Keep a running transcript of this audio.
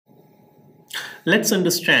Let's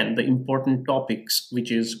understand the important topics,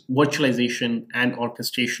 which is virtualization and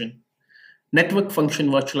orchestration. Network function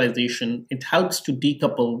virtualization, it helps to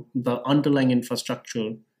decouple the underlying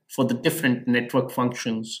infrastructure for the different network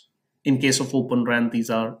functions. In case of Open RAN, these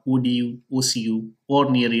are ODU, OCU, or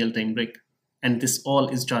near real-time RIC, and this all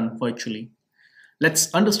is done virtually.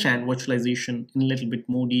 Let's understand virtualization in a little bit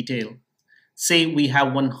more detail. Say we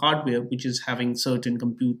have one hardware which is having certain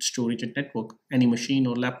compute, storage, and network. Any machine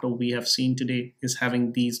or laptop we have seen today is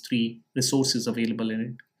having these three resources available in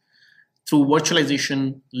it. Through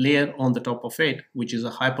virtualization layer on the top of it, which is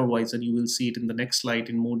a hypervisor, you will see it in the next slide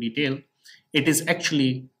in more detail, it is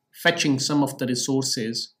actually fetching some of the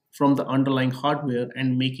resources from the underlying hardware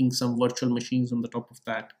and making some virtual machines on the top of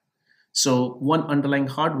that. So one underlying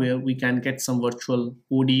hardware, we can get some virtual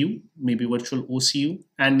ODU, maybe virtual OCU,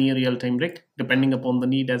 and near real-time RIC, depending upon the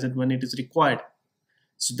need as and when it is required.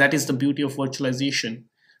 So that is the beauty of virtualization.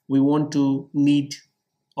 We want to need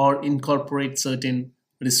or incorporate certain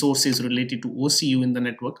resources related to OCU in the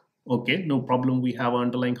network. Okay, no problem. We have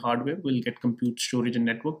underlying hardware. We'll get compute, storage, and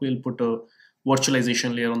network. We'll put a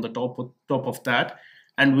virtualization layer on the top of that,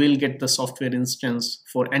 and we'll get the software instance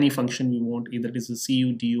for any function we want, either it is a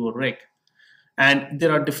CU, DU, or RIC. And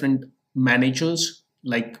there are different managers,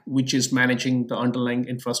 like which is managing the underlying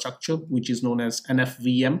infrastructure, which is known as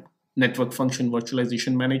NFVM, Network Function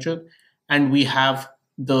Virtualization Manager. And we have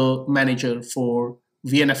the manager for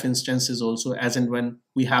VNF instances also, as and when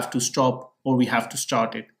we have to stop or we have to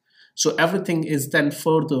start it. So everything is then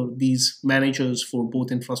further these managers for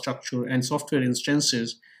both infrastructure and software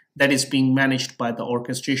instances that is being managed by the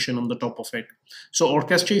orchestration on the top of it. So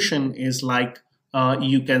orchestration is like,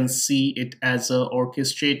 you can see it as an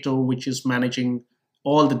orchestrator which is managing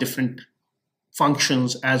all the different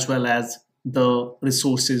functions as well as the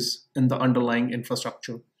resources in the underlying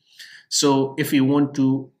infrastructure. So if you want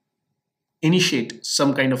to initiate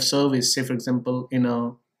some kind of service, say for example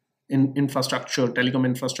in infrastructure, telecom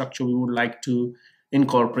infrastructure, we would like to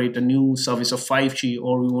incorporate a new service of 5G,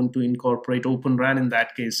 or we want to incorporate Open RAN in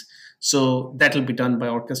that case. So that will be done by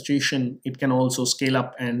orchestration. It can also scale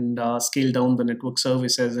up and scale down the network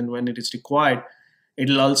services, and when it is required, it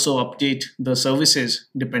will also update the services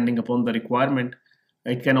depending upon the requirement.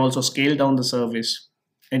 It can also scale down the service,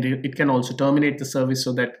 and it can also terminate the service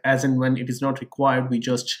so that as and when it is not required, we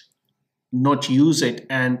just not use it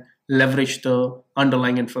and leverage the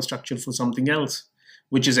underlying infrastructure for something else,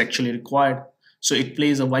 which is actually required. So it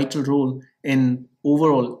plays a vital role in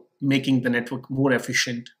overall making the network more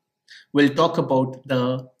efficient. We'll talk about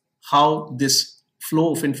how this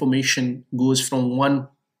flow of information goes from one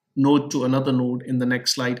node to another node in the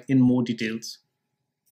next slide in more details.